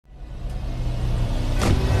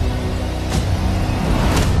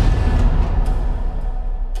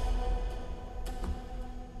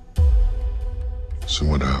So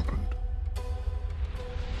what happened?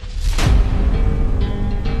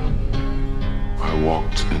 I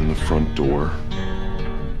walked in the front door.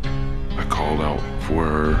 I called out for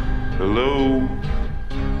her. Hello?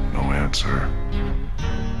 No answer.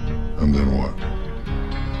 And then what?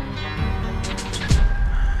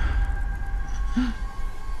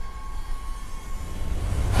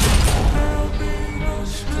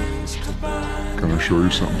 Can I show you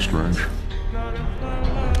something strange?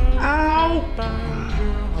 Ow!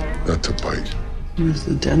 That's a bite. It was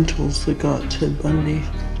the dentals that got Ted Bundy.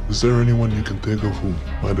 Is there anyone you can think of who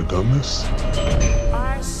might have done this?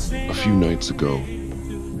 A few nights ago,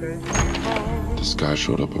 this guy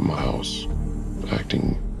showed up at my house,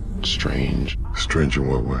 acting strange. Strange in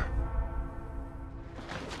what way?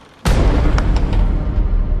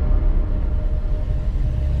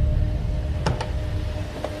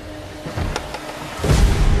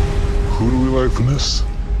 Who do we like from this?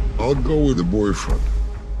 I'll go with the boyfriend.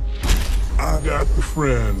 I got the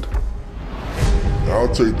friend. I'll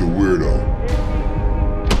take the weirdo.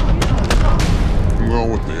 I'm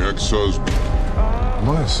going with the ex-husband. Am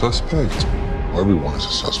I a suspect? Everyone is a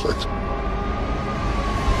suspect.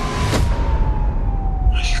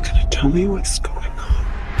 Are you gonna tell me what's going on?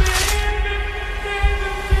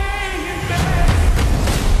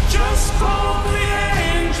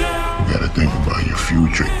 You gotta think about your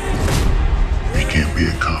future. You can't be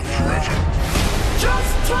a cop forever.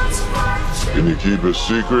 Can you keep a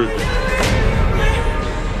secret?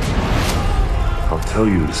 I'll tell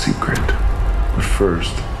you the secret. But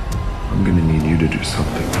first, I'm gonna need you to do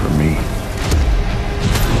something for me.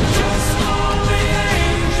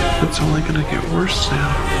 It's only gonna get worse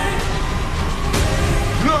now.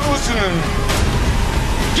 You're not listening!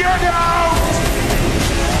 Get out!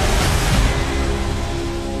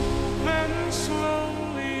 Then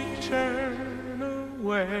slowly turn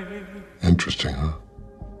away. Interesting, huh?